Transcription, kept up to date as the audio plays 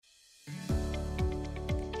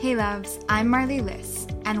Hey loves, I'm Marley Liss,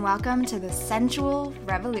 and welcome to the Sensual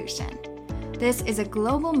Revolution. This is a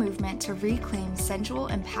global movement to reclaim sensual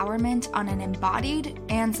empowerment on an embodied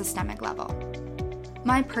and systemic level.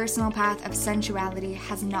 My personal path of sensuality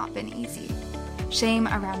has not been easy. Shame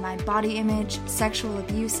around my body image, sexual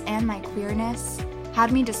abuse, and my queerness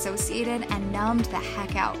had me dissociated and numbed the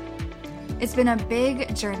heck out. It's been a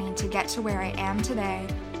big journey to get to where I am today,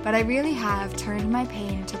 but I really have turned my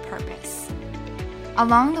pain to purpose.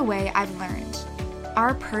 Along the way, I've learned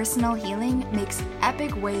our personal healing makes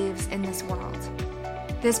epic waves in this world.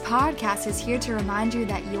 This podcast is here to remind you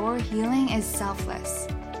that your healing is selfless.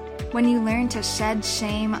 When you learn to shed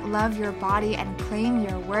shame, love your body, and claim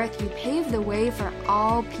your worth, you pave the way for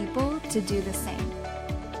all people to do the same.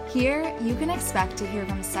 Here, you can expect to hear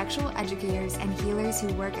from sexual educators and healers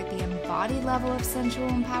who work at the embodied level of sensual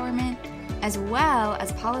empowerment, as well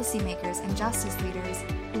as policymakers and justice leaders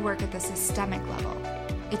who work at the systemic level.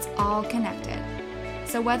 It's all connected.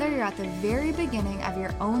 So whether you're at the very beginning of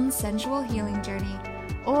your own sensual healing journey,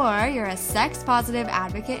 or you're a sex-positive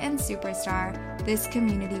advocate and superstar, this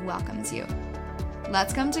community welcomes you.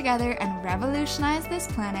 Let's come together and revolutionize this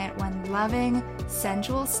planet one loving,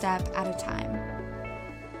 sensual step at a time.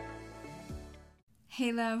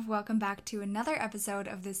 Hey love, welcome back to another episode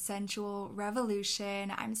of the Sensual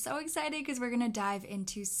Revolution. I'm so excited because we're going to dive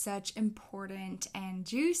into such important and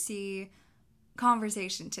juicy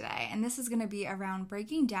conversation today. And this is going to be around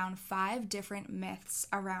breaking down 5 different myths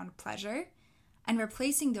around pleasure and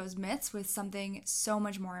replacing those myths with something so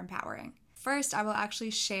much more empowering. First, I will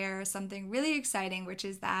actually share something really exciting, which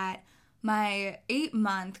is that my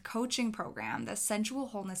 8-month coaching program, the Sensual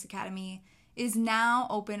Wholeness Academy, is now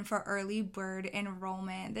open for early bird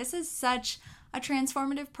enrollment. This is such a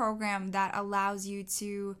transformative program that allows you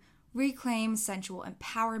to reclaim sensual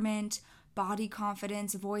empowerment, body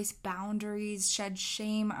confidence, voice boundaries, shed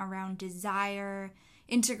shame around desire,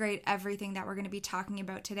 integrate everything that we're going to be talking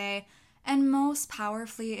about today, and most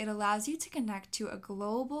powerfully, it allows you to connect to a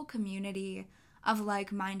global community of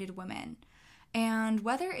like-minded women. And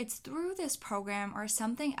whether it's through this program or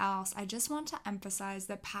something else, I just want to emphasize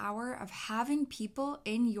the power of having people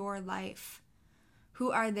in your life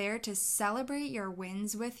who are there to celebrate your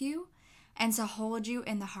wins with you and to hold you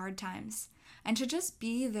in the hard times and to just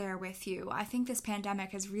be there with you. I think this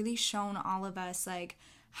pandemic has really shown all of us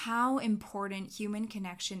how important human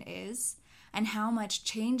connection is and how much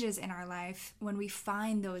changes in our life when we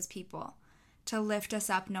find those people to lift us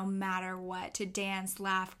up no matter what, to dance,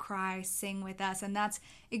 laugh, cry, sing with us. And that's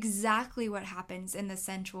exactly what happens in the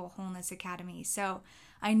Sensual Wholeness Academy. So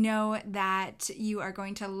I know that you are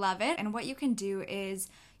going to love it. And what you can do is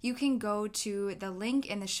you can go to the link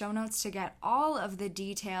in the show notes to get all of the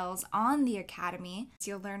details on the Academy.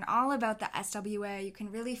 So you'll learn all about the SWA. You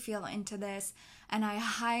can really feel into this. And I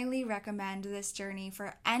highly recommend this journey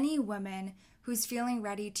for any woman who's feeling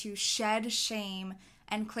ready to shed shame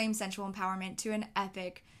and claim sensual empowerment to an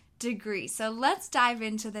epic degree. So let's dive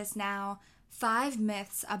into this now. 5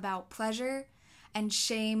 myths about pleasure and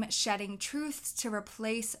shame, shedding truths to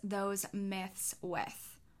replace those myths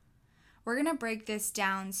with. We're going to break this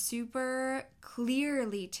down super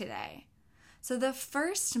clearly today. So the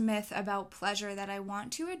first myth about pleasure that I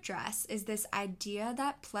want to address is this idea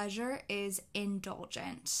that pleasure is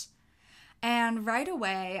indulgent. And right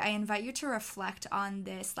away, I invite you to reflect on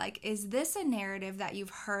this. Is this a narrative that you've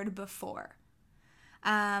heard before?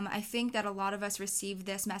 I think that a lot of us receive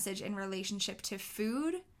this message in relationship to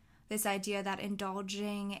food. This idea that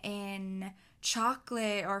indulging in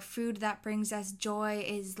chocolate or food that brings us joy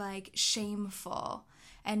is shameful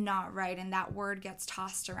and not right. And that word gets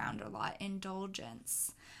tossed around a lot,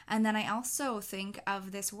 indulgence. And then I also think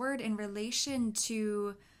of this word in relation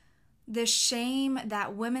to the shame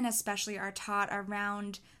that women especially are taught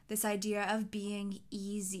around this idea of being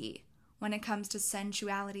easy. When it comes to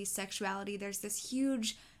sensuality, sexuality, there's this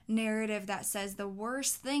huge narrative that says the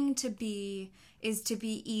worst thing to be is to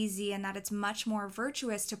be easy, and that it's much more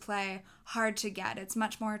virtuous to play hard to get. It's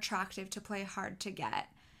much more attractive to play hard to get.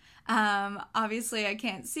 Obviously, I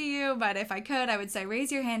can't see you, but if I could, I would say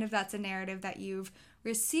raise your hand if that's a narrative that you've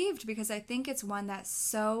received, because I think it's one that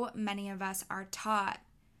so many of us are taught.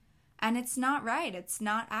 And it's not right. It's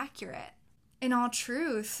not accurate. In all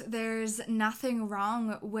truth, there's nothing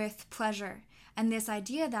wrong with pleasure. And this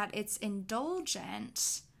idea that it's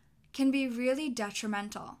indulgent can be really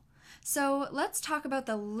detrimental. So let's talk about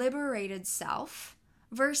the liberated self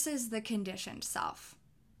versus the conditioned self.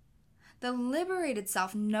 The liberated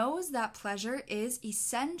self knows that pleasure is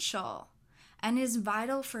essential and is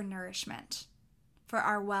vital for nourishment, for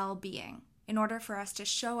our well-being, in order for us to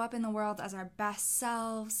show up in the world as our best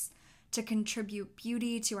selves, to contribute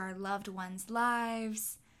beauty to our loved ones'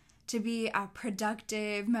 lives, to be a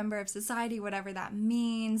productive member of society, whatever that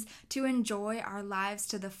means, to enjoy our lives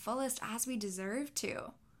to the fullest as we deserve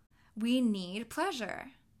to. We need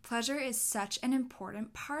pleasure. Pleasure is such an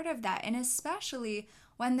important part of that, and especially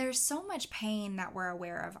when there's so much pain that we're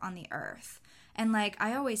aware of on the earth. And like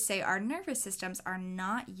I always say, our nervous systems are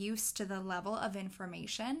not used to the level of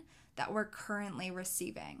information that we're currently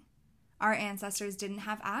receiving. Our ancestors didn't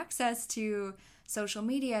have access to social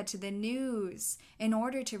media, to the news, in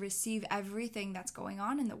order to receive everything that's going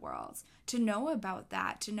on in the world, to know about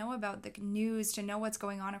that, to know about the news, to know what's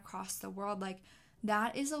going on across the world. Like,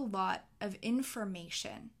 that is a lot of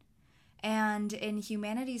information. And in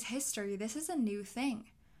humanity's history, this is a new thing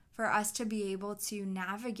for us to be able to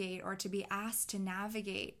navigate, or to be asked to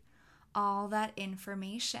navigate all that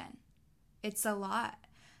information. It's a lot.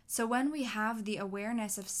 So when we have the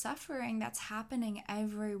awareness of suffering that's happening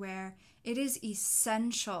everywhere, it is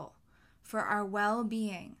essential for our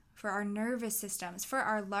well-being, for our nervous systems, for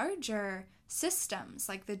our larger systems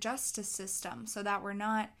like the justice system, so that we're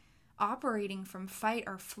not operating from fight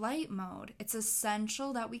or flight mode. It's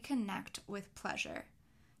essential that we connect with pleasure,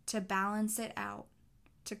 to balance it out,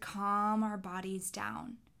 to calm our bodies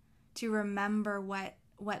down, to remember what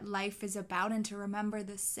life is about, and to remember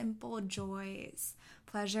the simple joys.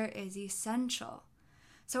 Pleasure is essential.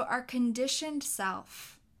 So our conditioned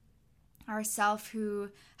self, our self who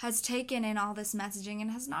has taken in all this messaging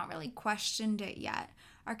and has not really questioned it yet,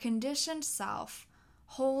 our conditioned self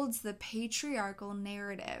holds the patriarchal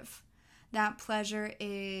narrative that pleasure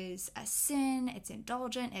is a sin, it's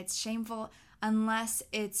indulgent, it's shameful, unless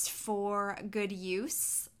it's for good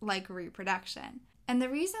use, like reproduction. And the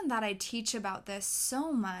reason that I teach about this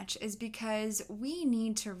so much is because we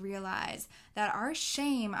need to realize that our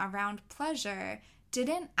shame around pleasure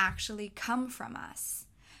didn't actually come from us.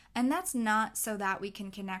 And that's not so that we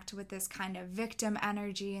can connect with this kind of victim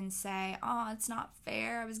energy and say, oh, it's not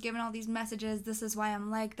fair. I was given all these messages. This is why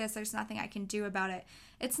I'm like this. There's nothing I can do about it.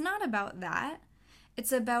 It's not about that.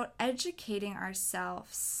 It's about educating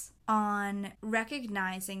ourselves on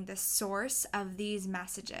recognizing the source of these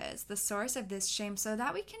messages, the source of this shame, so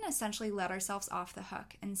that we can essentially let ourselves off the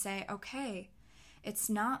hook and say, okay, it's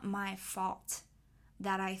not my fault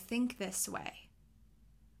that I think this way.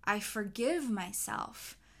 I forgive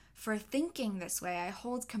myself for thinking this way. I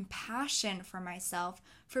hold compassion for myself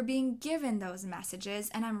for being given those messages,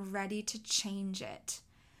 and I'm ready to change it.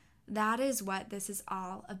 That is what this is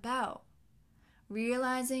all about.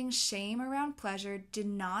 Realizing shame around pleasure did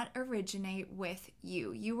not originate with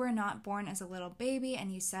you. You were not born as a little baby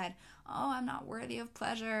and you said, oh, I'm not worthy of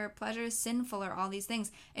pleasure. Pleasure is sinful, or all these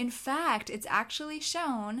things. In fact, it's actually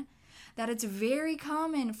shown that it's very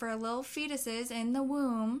common for little fetuses in the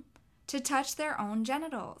womb to touch their own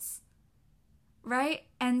genitals, right?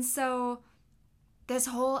 And so this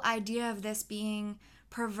whole idea of this being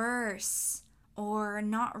perverse or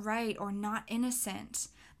not right or not innocent,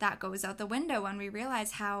 that goes out the window when we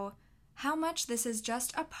realize how much this is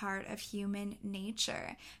just a part of human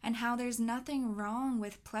nature, and how there's nothing wrong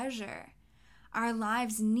with pleasure. Our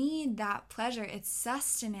lives need that pleasure. It's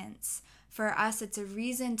sustenance. For us, it's a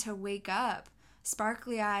reason to wake up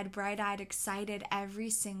sparkly-eyed, bright-eyed, excited every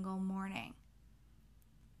single morning.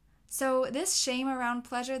 So this shame around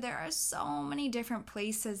pleasure, there are so many different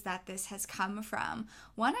places that this has come from.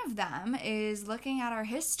 One of them is looking at our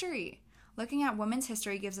history. Looking at women's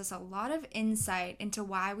history gives us a lot of insight into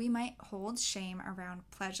why we might hold shame around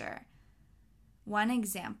pleasure. One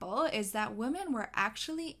example is that women were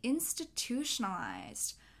actually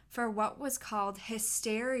institutionalized for what was called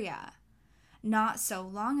hysteria not so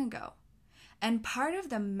long ago. And part of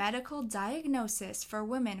the medical diagnosis for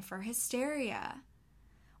women for hysteria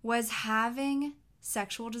was having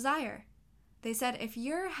sexual desire. They said if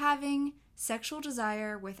you're having sexual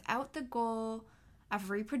desire without the goal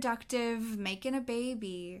of reproductive, making a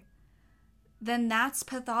baby, then that's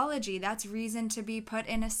pathology. That's reason to be put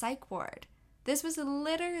in a psych ward. This was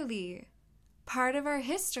literally part of our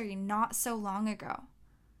history not so long ago.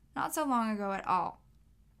 Not so long ago at all.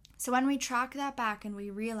 So when we track that back and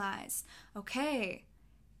we realize, okay,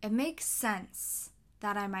 it makes sense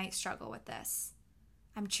that I might struggle with this.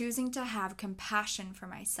 I'm choosing to have compassion for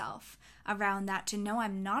myself around that, to know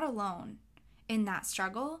I'm not alone in that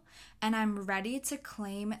struggle, and I'm ready to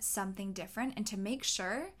claim something different and to make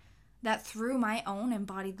sure that through my own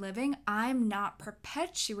embodied living, I'm not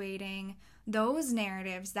perpetuating those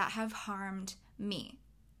narratives that have harmed me.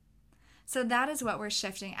 So that is what we're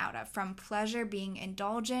shifting out of. From pleasure being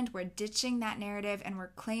indulgent, we're ditching that narrative and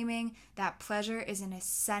we're claiming that pleasure is an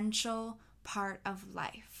essential part of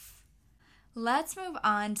life. Let's move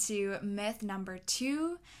on to myth number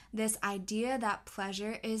 2, this idea that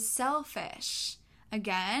pleasure is selfish.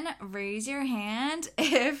 Again, raise your hand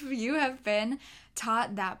if you have been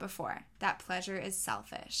taught that before, that pleasure is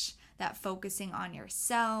selfish, that focusing on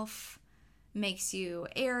yourself makes you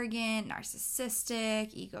arrogant,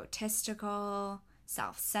 narcissistic, egotistical,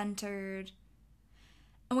 self-centered.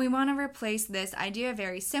 And we want to replace this idea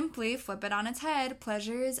very simply, flip it on its head.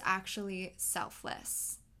 Pleasure is actually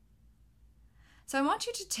selfless. So I want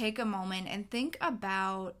you to take a moment and think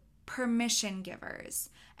about permission givers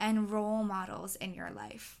and role models in your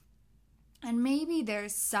life. And maybe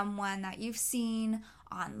there's someone that you've seen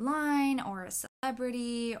online, or a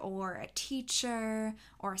celebrity, or a teacher,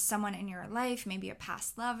 or someone in your life, maybe a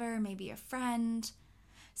past lover, maybe a friend,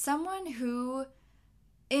 someone who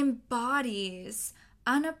embodies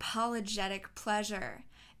unapologetic pleasure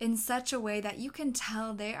in such a way that you can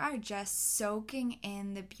tell they are just soaking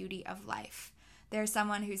in the beauty of life. They're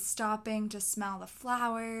someone who's stopping to smell the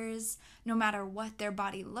flowers. No matter what their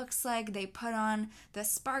body looks like, they put on the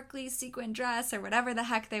sparkly sequin dress or whatever the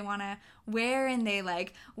heck they want to wear, and they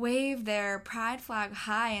wave their pride flag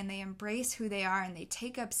high, and they embrace who they are, and they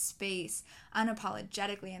take up space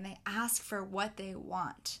unapologetically, and they ask for what they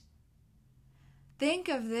want. Think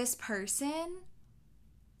of this person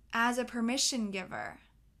as a permission giver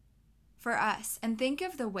for us, and think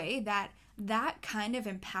of the way that that kind of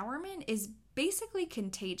empowerment is basically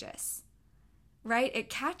contagious, right? It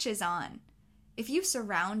catches on. If you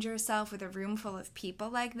surround yourself with a room full of people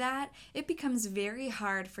like that, it becomes very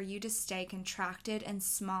hard for you to stay contracted and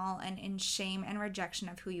small and in shame and rejection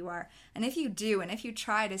of who you are. And if you do, and if you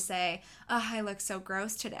try to say, oh, I look so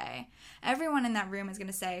gross today, everyone in that room is going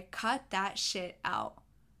to say, cut that shit out.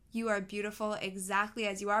 You are beautiful exactly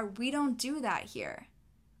as you are. We don't do that here,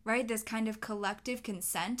 right? This kind of collective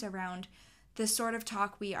consent around the sort of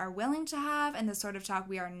talk we are willing to have and the sort of talk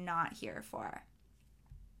we are not here for.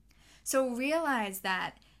 So realize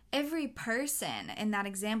that every person in that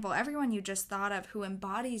example, everyone you just thought of who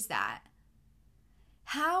embodies that,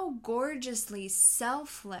 how gorgeously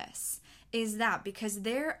selfless is that? Because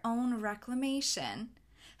their own reclamation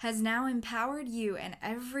has now empowered you and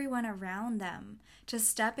everyone around them to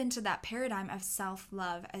step into that paradigm of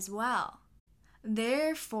self-love as well.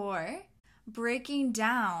 Therefore, breaking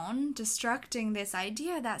down, destructing this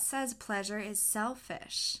idea that says pleasure is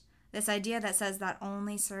selfish. This idea that says that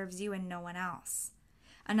only serves you and no one else.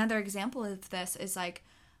 Another example of this is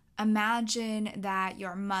imagine that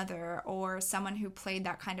your mother or someone who played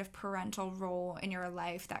that kind of parental role in your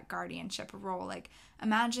life, that guardianship role,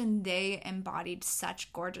 imagine they embodied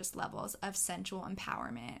such gorgeous levels of sensual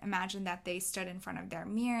empowerment. Imagine that they stood in front of their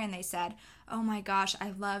mirror and they said, oh my gosh,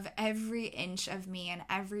 I love every inch of me and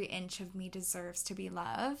every inch of me deserves to be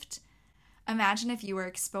loved. Imagine if you were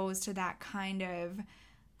exposed to that kind of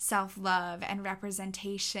self-love and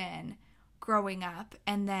representation growing up,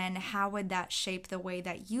 and then how would that shape the way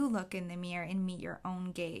that you look in the mirror and meet your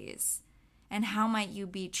own gaze? And how might you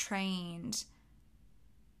be trained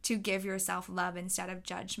to give yourself love instead of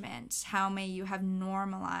judgment? How may you have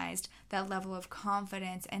normalized that level of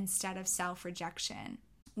confidence instead of self-rejection?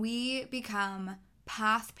 We become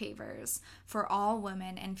path pavers for all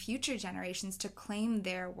women and future generations to claim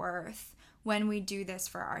their worth when we do this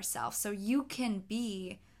for ourselves. So you can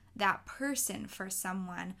be that person for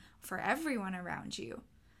someone, for everyone around you.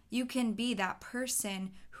 You can be that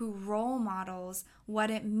person who role models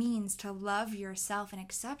what it means to love yourself and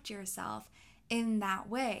accept yourself in that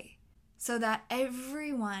way, so that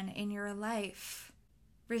everyone in your life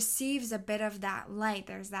receives a bit of that light.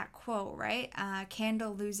 There's that quote, right? A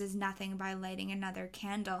candle loses nothing by lighting another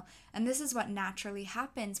candle. And this is what naturally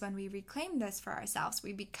happens when we reclaim this for ourselves.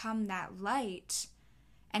 We become that light,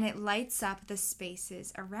 and it lights up the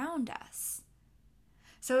spaces around us.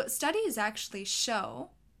 So studies actually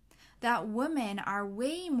show that women are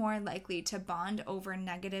way more likely to bond over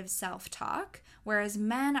negative self-talk, whereas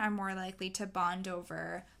men are more likely to bond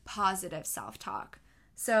over positive self-talk.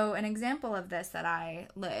 So an example of this that I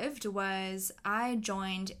lived was I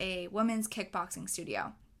joined a women's kickboxing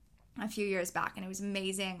studio a few years back, and it was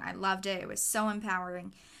amazing. I loved it. It was so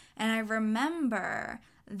empowering. And I remember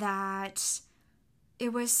that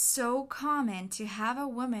it was so common to have a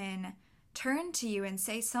woman turn to you and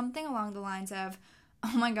say something along the lines of,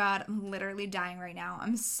 oh my God, I'm literally dying right now.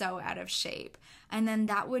 I'm so out of shape. And then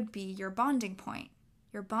that would be your bonding point.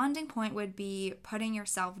 Your bonding point would be putting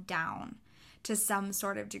yourself down to some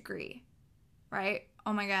sort of degree, right?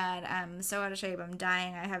 Oh my God, I'm so out of shape. I'm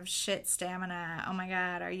dying. I have shit stamina. Oh my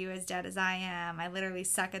God, are you as dead as I am? I literally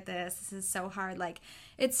suck at this. This is so hard.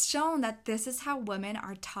 It's shown that this is how women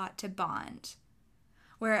are taught to bond.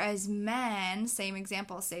 Whereas men, same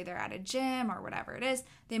example, say they're at a gym or whatever it is,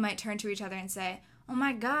 they might turn to each other and say, oh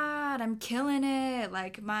my God, I'm killing it.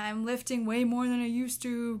 Like, I'm lifting way more than I used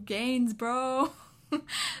to. Gains, bro.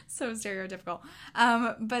 So stereotypical.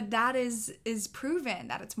 But that is proven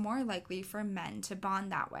that it's more likely for men to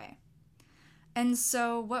bond that way. And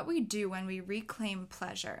so what we do when we reclaim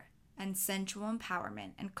pleasure and sensual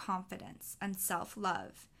empowerment and confidence and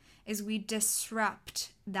self-love is we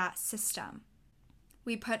disrupt that system.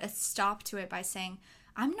 We put a stop to it by saying,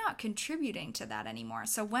 I'm not contributing to that anymore.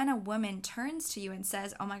 So when a woman turns to you and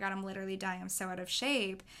says, oh my God, I'm literally dying, I'm so out of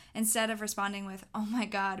shape, instead of responding with, oh my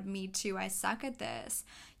God, me too, I suck at this,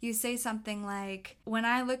 you say something like, when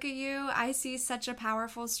I look at you, I see such a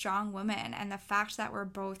powerful, strong woman. And the fact that we're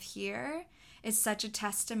both here is such a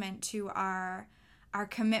testament to our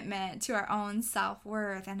commitment to our own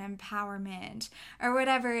self-worth and empowerment, or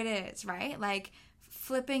whatever it is, right? Like,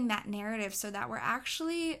 flipping that narrative so that we're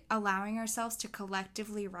actually allowing ourselves to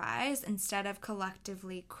collectively rise instead of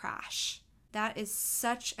collectively crash. That is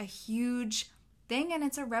such a huge thing, and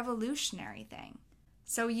it's a revolutionary thing.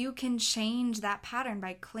 So you can change that pattern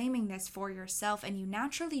by claiming this for yourself, and you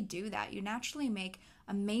naturally do that. You naturally make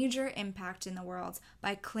a major impact in the world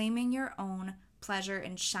by claiming your own pleasure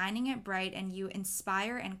and shining it bright, and you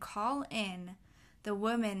inspire and call in the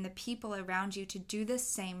women, the people around you to do the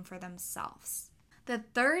same for themselves. The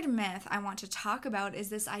third myth I want to talk about is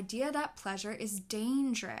this idea that pleasure is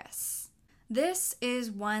dangerous. This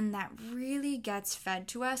is one that really gets fed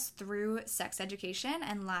to us through sex education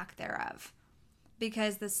and lack thereof.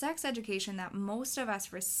 Because the sex education that most of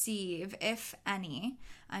us receive, if any,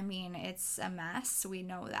 I mean, it's a mess, we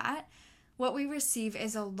know that, what we receive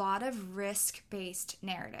is a lot of risk-based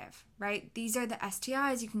narrative, right? These are the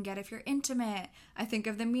STIs you can get if you're intimate. I think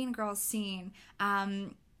of the Mean Girls scene.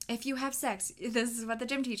 If you have sex, this is what the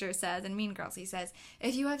gym teacher says in Mean Girls. He says,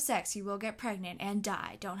 if you have sex, you will get pregnant and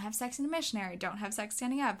die. Don't have sex in the missionary. Don't have sex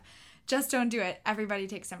standing up. Just don't do it. Everybody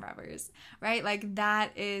takes some rubbers, right? Like,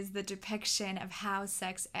 that is the depiction of how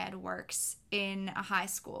sex ed works in a high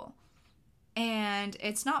school. And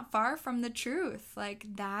it's not far from the truth. Like,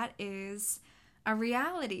 that is a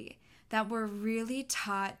reality, that we're really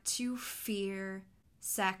taught to fear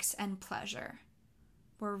sex and pleasure.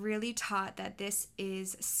 We're really taught that this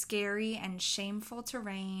is scary and shameful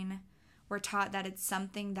terrain. We're taught that it's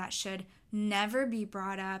something that should never be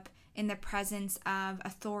brought up in the presence of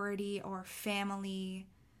authority or family,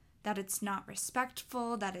 that it's not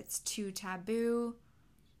respectful, that it's too taboo.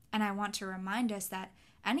 And I want to remind us that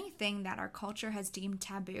anything that our culture has deemed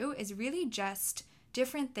taboo is really just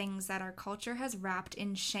different things that our culture has wrapped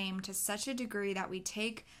in shame to such a degree that we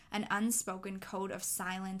take an unspoken code of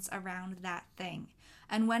silence around that thing.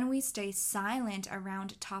 And when we stay silent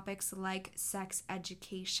around topics like sex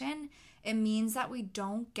education, it means that we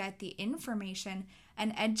don't get the information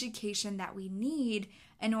and education that we need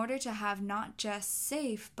in order to have not just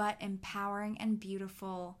safe, but empowering and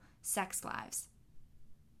beautiful sex lives.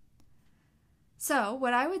 So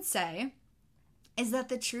what I would say is that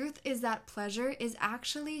the truth is that pleasure is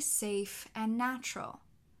actually safe and natural.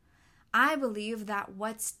 I believe that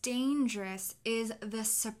what's dangerous is the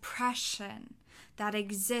suppression that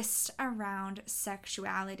exists around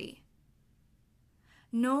sexuality.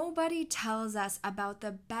 Nobody tells us about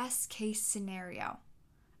the best case scenario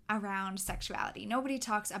around sexuality. Nobody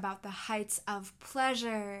talks about the heights of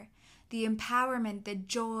pleasure, the empowerment, the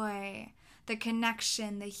joy, the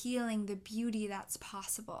connection, the healing, the beauty that's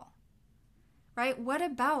possible. Right? What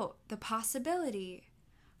about the possibility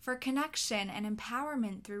for connection and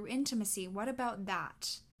empowerment through intimacy? What about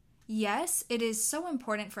that? Yes, it is so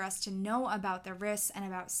important for us to know about the risks and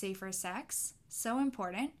about safer sex. So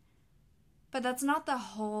important. But that's not the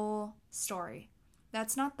whole story.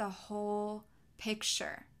 That's not the whole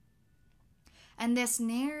picture. And this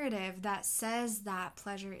narrative that says that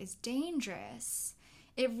pleasure is dangerous,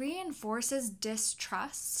 it reinforces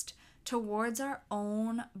distrust towards our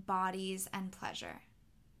own bodies and pleasure.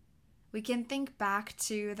 We can think back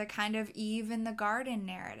to the kind of Eve in the garden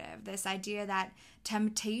narrative, this idea that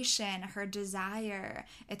temptation, her desire,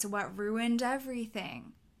 it's what ruined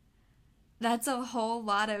everything. That's a whole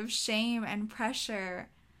lot of shame and pressure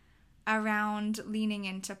around leaning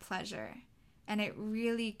into pleasure. And it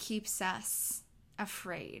really keeps us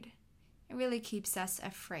afraid. It really keeps us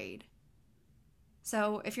afraid.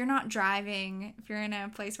 So if you're not driving, if you're in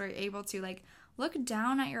a place where you're able to, look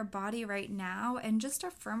down at your body right now and just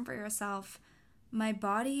affirm for yourself, my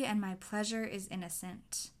body and my pleasure is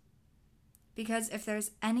innocent. Because if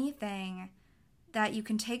there's anything that you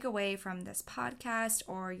can take away from this podcast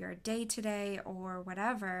or your day today or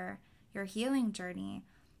whatever, your healing journey,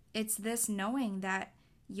 it's this knowing that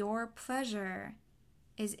your pleasure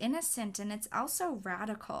is innocent and it's also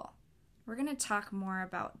radical. We're going to talk more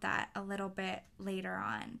about that a little bit later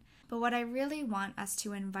on. But what I really want us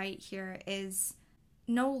to invite here is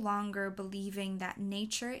no longer believing that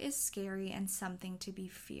nature is scary and something to be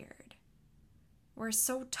feared. We're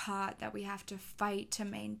so taught that we have to fight to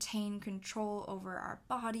maintain control over our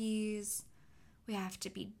bodies. We have to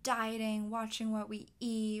be dieting, watching what we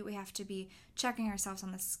eat. We have to be checking ourselves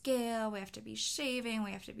on the scale. We have to be shaving.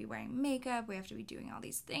 We have to be wearing makeup. We have to be doing all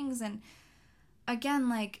these things. And again,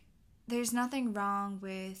 like, there's nothing wrong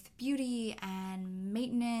with beauty and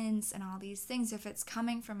maintenance and all these things if it's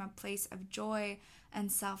coming from a place of joy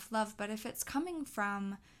and self-love. But if it's coming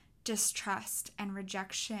from distrust and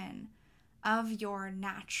rejection of your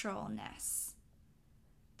naturalness,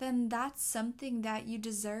 then that's something that you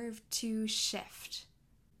deserve to shift.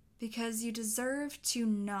 Because you deserve to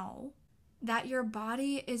know that your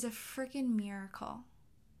body is a freaking miracle.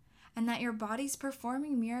 And that your body's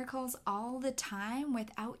performing miracles all the time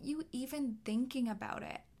without you even thinking about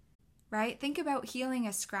it, right? Think about healing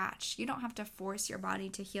a scratch. You don't have to force your body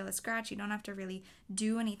to heal a scratch. You don't have to really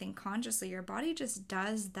do anything consciously. Your body just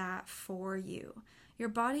does that for you. Your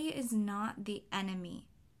body is not the enemy.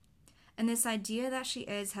 And this idea that she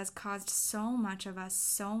is has caused so much of us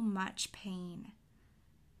so much pain.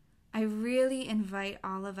 I really invite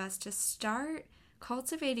all of us to start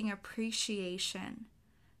cultivating appreciation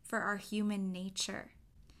for our human nature.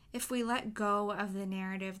 If we let go of the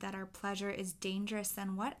narrative that our pleasure is dangerous,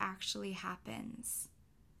 then what actually happens?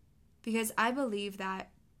 Because I believe that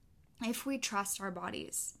if we trust our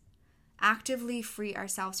bodies, actively free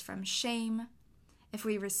ourselves from shame, if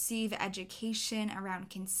we receive education around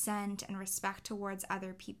consent and respect towards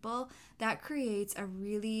other people, that creates a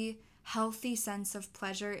really healthy sense of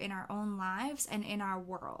pleasure in our own lives and in our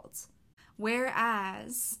world.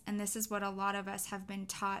 Whereas, and this is what a lot of us have been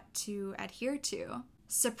taught to adhere to,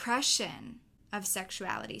 suppression of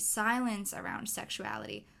sexuality, silence around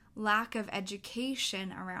sexuality, lack of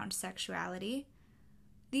education around sexuality,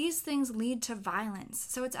 these things lead to violence.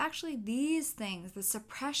 So it's actually these things, the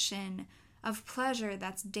suppression of pleasure,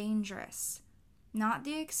 that's dangerous, not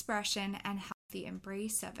the expression and healthy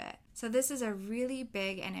embrace of it. So this is a really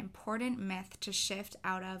big and important myth to shift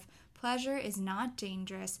out of. Pleasure is not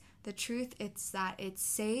dangerous. The truth is that it's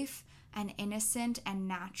safe and innocent and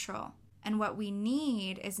natural. And what we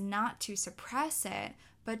need is not to suppress it,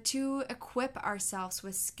 but to equip ourselves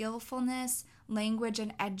with skillfulness, language,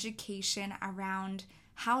 and education around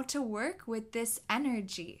how to work with this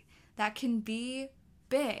energy that can be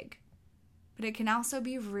big, but it can also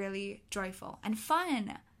be really joyful and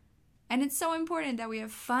fun. And it's so important that we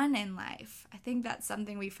have fun in life. I think that's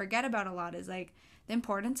something we forget about a lot, is like the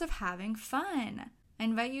importance of having fun. I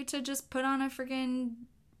invite you to just put on a freaking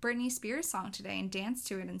Britney Spears song today and dance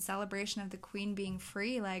to it in celebration of the queen being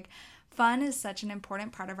free. Like, fun is such an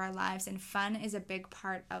important part of our lives, and fun is a big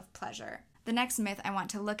part of pleasure. The next myth I want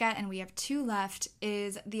to look at, and we have two left,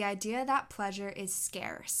 is the idea that pleasure is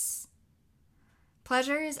scarce.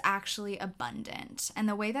 Pleasure is actually abundant, and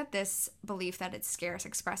the way that this belief that it's scarce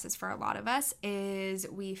expresses for a lot of us is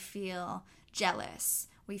we feel jealous.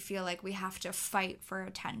 We feel like we have to fight for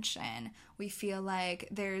attention. We feel like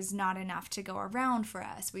there's not enough to go around for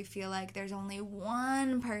us. We feel like there's only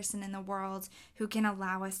one person in the world who can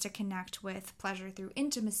allow us to connect with pleasure through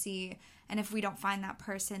intimacy. And if we don't find that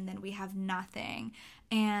person, then we have nothing.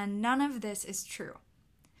 And none of this is true.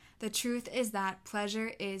 The truth is that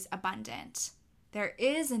pleasure is abundant. There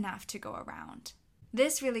is enough to go around.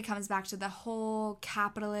 This really comes back to the whole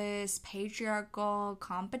capitalist, patriarchal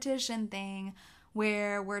competition thing,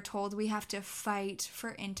 where we're told we have to fight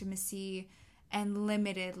for intimacy and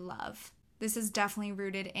limited love. This is definitely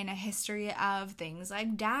rooted in a history of things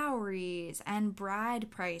like dowries and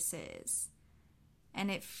bride prices.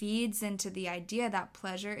 And it feeds into the idea that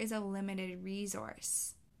pleasure is a limited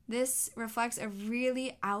resource. This reflects a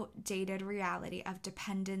really outdated reality of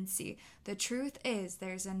dependency. The truth is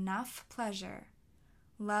there's enough pleasure,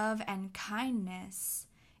 love, and kindness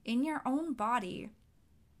in your own body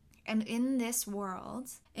and in this world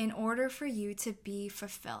in order for you to be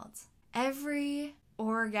fulfilled. Every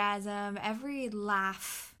orgasm, every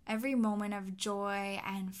laugh, every moment of joy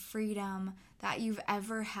and freedom that you've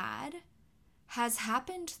ever had has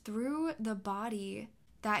happened through the body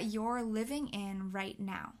that you're living in right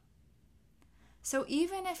now. So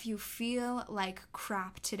even if you feel like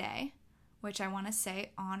crap today, which I want to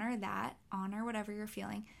say, honor that, honor whatever you're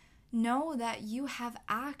feeling, know that you have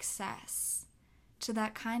access to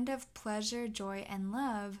that kind of pleasure, joy, and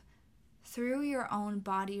love through your own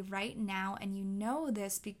body right now, and you know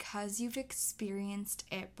this because you've experienced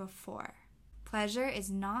it before. Pleasure is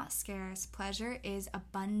not scarce. Pleasure is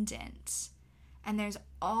abundant. And there's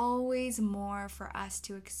always more for us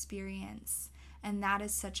to experience. And that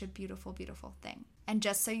is such a beautiful, beautiful thing. And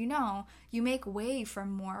just so you know, you make way for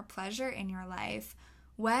more pleasure in your life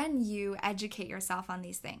when you educate yourself on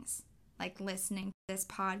these things, like listening to this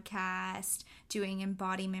podcast, doing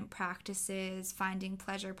embodiment practices, finding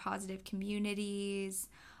pleasure positive communities.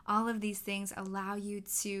 All of these things allow you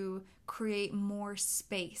to create more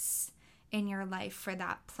space in your life for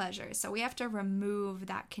that pleasure. So we have to remove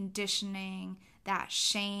that conditioning, that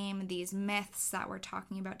shame, these myths that we're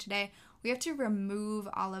talking about today. We have to remove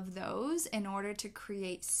all of those in order to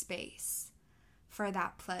create space for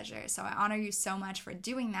that pleasure. So I honor you so much for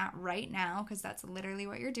doing that right now, because that's literally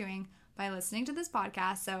what you're doing by listening to this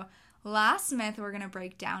podcast. So last myth we're going to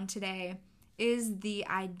break down today is the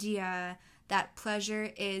idea that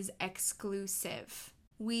pleasure is exclusive.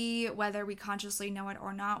 We, whether we consciously know it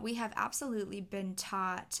or not, we have absolutely been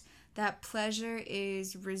taught that pleasure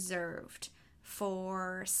is reserved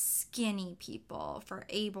for skinny people, for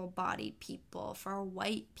able-bodied people, for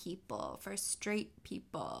white people, for straight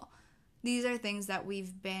people. These are things that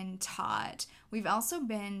we've been taught. We've also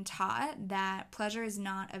been taught that pleasure is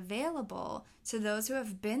not available to those who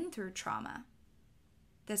have been through trauma.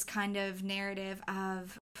 This kind of narrative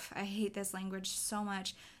of, I hate this language so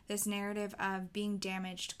much, this narrative of being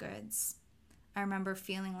damaged goods. I remember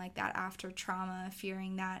feeling like that after trauma,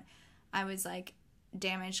 fearing that I was like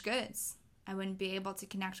damaged goods. I wouldn't be able to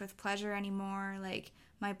connect with pleasure anymore. Like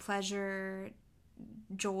my pleasure,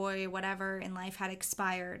 joy, whatever in life had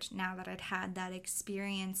expired now that I'd had that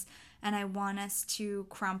experience. And I want us to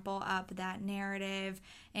crumple up that narrative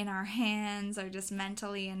in our hands or just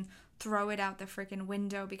mentally and throw it out the freaking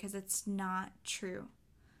window, because it's not true.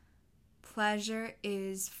 Pleasure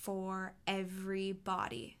is for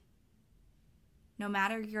everybody. No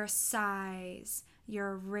matter your size,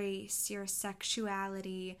 your race, your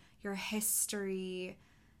sexuality, your history,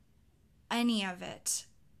 any of it,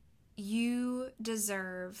 you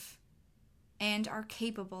deserve and are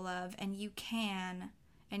capable of, and you can,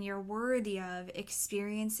 and you're worthy of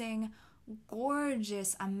experiencing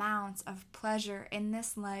gorgeous amounts of pleasure in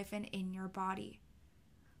this life and in your body.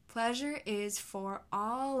 Pleasure is for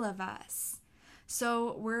all of us.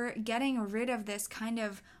 So we're getting rid of this kind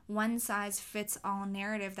of one-size-fits-all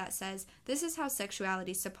narrative that says this is how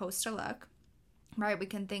sexuality is supposed to look, right? We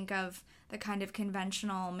can think of the kind of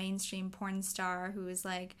conventional mainstream porn star who is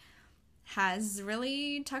like, has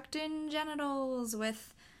really tucked in genitals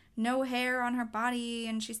with no hair on her body,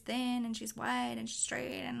 and she's thin and she's white and she's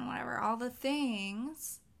straight and whatever, all the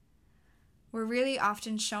things. We're really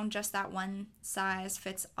often shown just that one size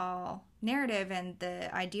fits all narrative, and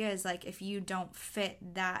the idea is like, if you don't fit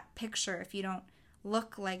that picture, if you don't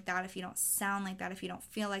look like that, if you don't sound like that, if you don't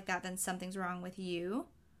feel like that, then something's wrong with you.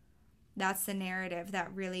 That's the narrative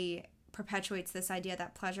that really perpetuates this idea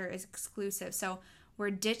that pleasure is exclusive. So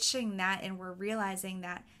we're ditching that, and we're realizing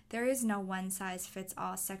that there is no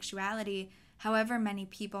one-size-fits-all sexuality. However many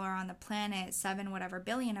people are on the planet, 7 whatever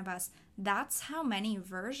billion of us, that's how many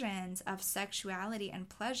versions of sexuality and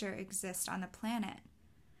pleasure exist on the planet.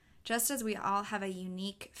 Just as we all have a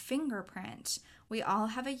unique fingerprint, we all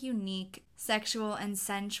have a unique sexual and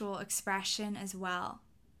sensual expression as well.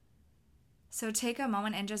 So take a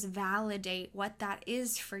moment and just validate what that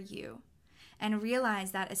is for you, and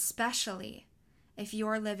realize that especially if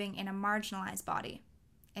you're living in a marginalized body,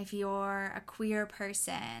 if you're a queer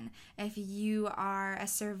person, if you are a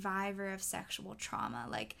survivor of sexual trauma,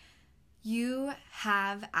 like, you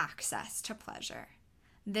have access to pleasure.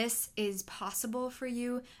 This is possible for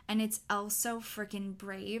you, and it's also freaking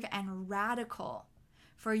brave and radical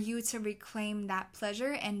for you to reclaim that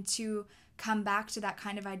pleasure and to come back to that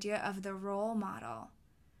kind of idea of the role model,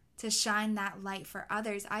 to shine that light for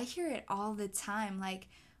others. I hear it all the time. Like,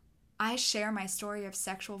 I share my story of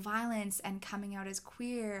sexual violence and coming out as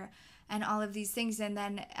queer and all of these things, and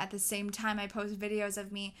then at the same time I post videos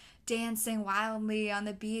of me dancing wildly on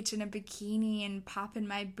the beach in a bikini and popping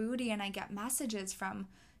my booty, and I get messages from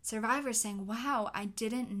survivors saying, wow, I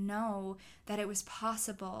didn't know that it was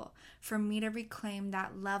possible for me to reclaim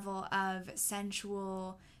that level of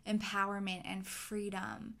sensual empowerment and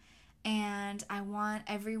freedom. And I want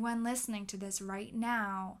everyone listening to this right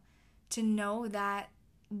now to know that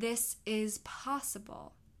this is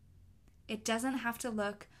possible. It doesn't have to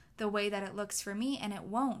look the way that it looks for me, and it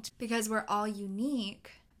won't, because we're all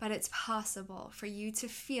unique, but it's possible for you to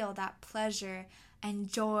feel that pleasure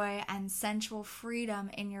and joy and sensual freedom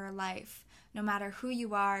in your life, no matter who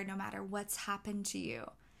you are, no matter what's happened to you.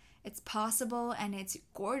 It's possible and it's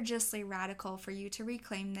gorgeously radical for you to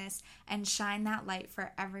reclaim this and shine that light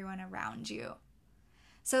for everyone around you.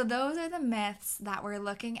 So those are the myths that we're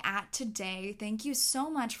looking at today. Thank you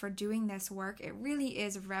so much for doing this work. It really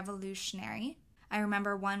is revolutionary. I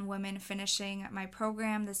remember one woman finishing my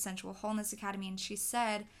program, the Sensual Wholeness Academy, and she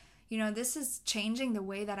said, this is changing the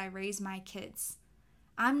way that I raise my kids.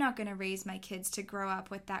 I'm not going to raise my kids to grow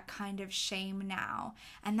up with that kind of shame now.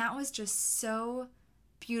 And that was just so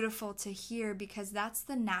beautiful to hear, because that's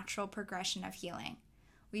the natural progression of healing.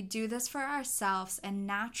 We do this for ourselves, and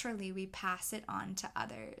naturally we pass it on to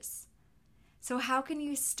others. So how can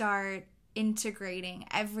you start integrating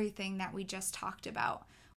everything that we just talked about?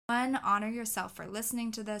 One, honor yourself for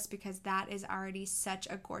listening to this, because that is already such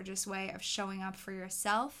a gorgeous way of showing up for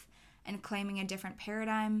yourself and claiming a different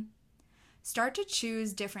paradigm. Start to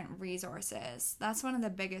choose different resources. That's one of the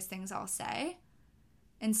biggest things I'll say.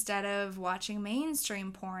 Instead of watching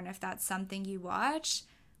mainstream porn, if that's something you watch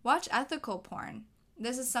ethical porn.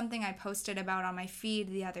 This is something I posted about on my feed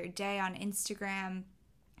the other day on Instagram.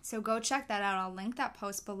 So go check that out. I'll link that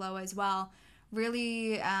post below as well.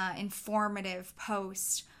 Really informative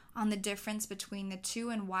post on the difference between the two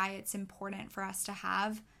and why it's important for us to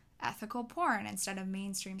have ethical porn instead of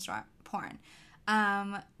mainstream porn.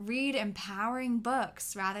 Read empowering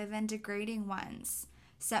books rather than degrading ones.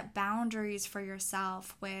 Set boundaries for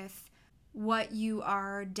yourself with what you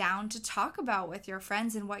are down to talk about with your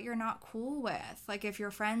friends and what you're not cool with. Like if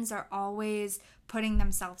your friends are always putting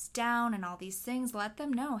themselves down and all these things, let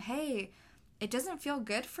them know, hey, it doesn't feel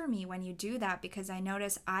good for me when you do that, because I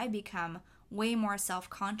notice I become way more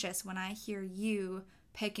self-conscious when I hear you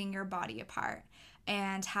picking your body apart.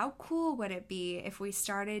 And how cool would it be if we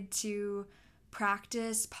started to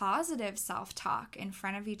practice positive self-talk in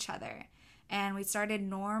front of each other, and we started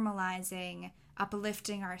normalizing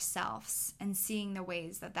uplifting ourselves and seeing the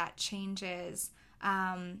ways that changes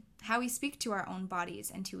how we speak to our own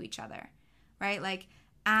bodies and to each other, right? Like,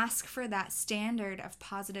 ask for that standard of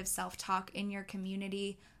positive self-talk in your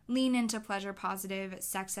community. Lean into pleasure positive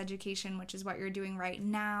sex education, which is what you're doing right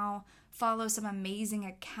now. Follow some amazing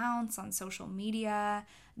accounts on social media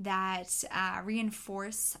that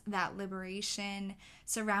reinforce that liberation.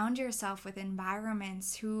 Surround yourself with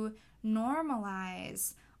environments who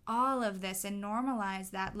normalize all of this and normalize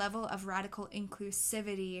that level of radical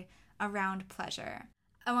inclusivity around pleasure.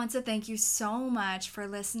 I want to thank you so much for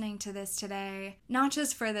listening to this today, not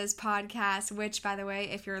just for this podcast, which, by the way,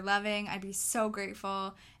 if you're loving, I'd be so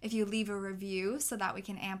grateful if you leave a review so that we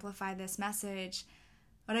can amplify this message.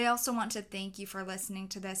 But I also want to thank you for listening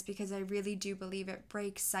to this, because I really do believe it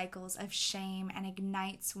breaks cycles of shame and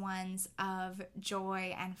ignites ones of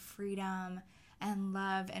joy and freedom and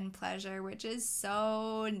love and pleasure, which is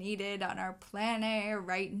so needed on our planet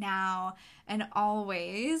right now and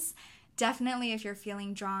always. Definitely, if you're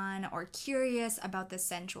feeling drawn or curious about the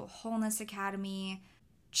Sensual Wholeness Academy,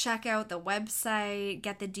 check out the website,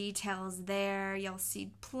 get the details there. You'll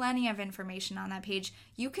see plenty of information on that page.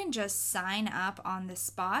 You can just sign up on the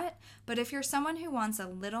spot, but if you're someone who wants a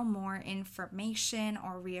little more information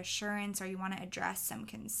or reassurance, or you want to address some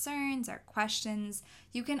concerns or questions,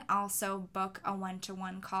 you can also book a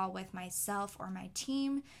one-to-one call with myself or my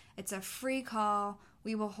team. It's a free call.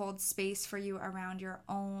 We will hold space for you around your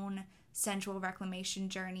own sensual reclamation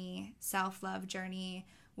journey, self-love journey.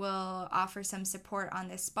 We'll offer some support on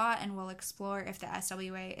this spot, and we'll explore if the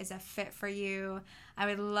SWA is a fit for you. I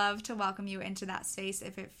would love to welcome you into that space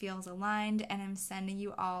if it feels aligned, and I'm sending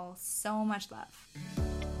you all so much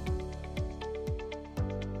love.